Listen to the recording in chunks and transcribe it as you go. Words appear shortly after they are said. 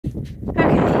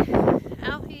Okay,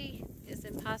 Alfie is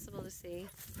impossible to see,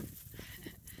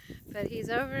 but he's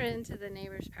over into the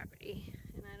neighbor's property,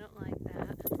 and I don't like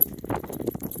that.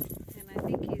 And I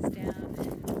think he's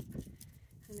down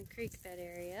in the creek bed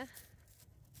area,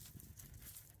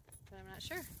 but I'm not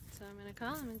sure. So I'm going to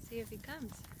call him and see if he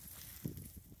comes.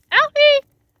 Alfie!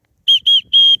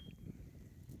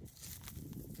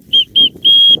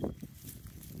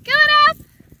 Going up!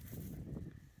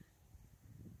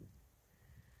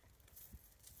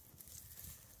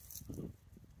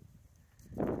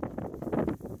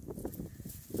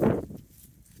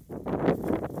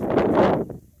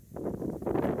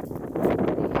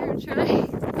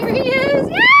 Here he is!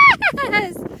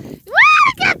 Yes!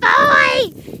 What? Good boy!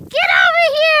 Get over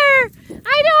here!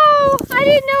 I know! I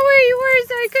didn't know where you were,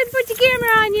 so I couldn't put the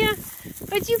camera on you.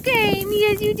 But you came.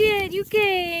 Yes, you did. You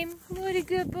came. What a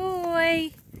good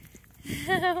boy.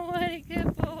 What a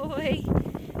good boy.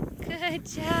 Good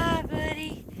job,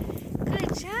 buddy.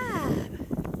 Good job.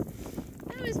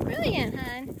 That was brilliant,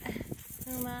 hon.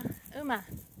 Uma.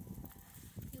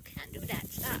 You can't do that.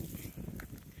 Stop.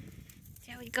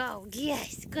 There we go.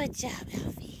 Yes, good job,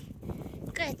 Alfie.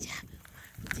 Good job.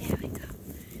 There we go.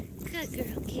 Good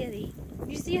girl, Kitty.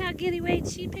 You see how Kitty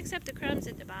waits? She picks up the crumbs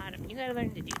at the bottom. You gotta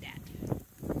learn to do that.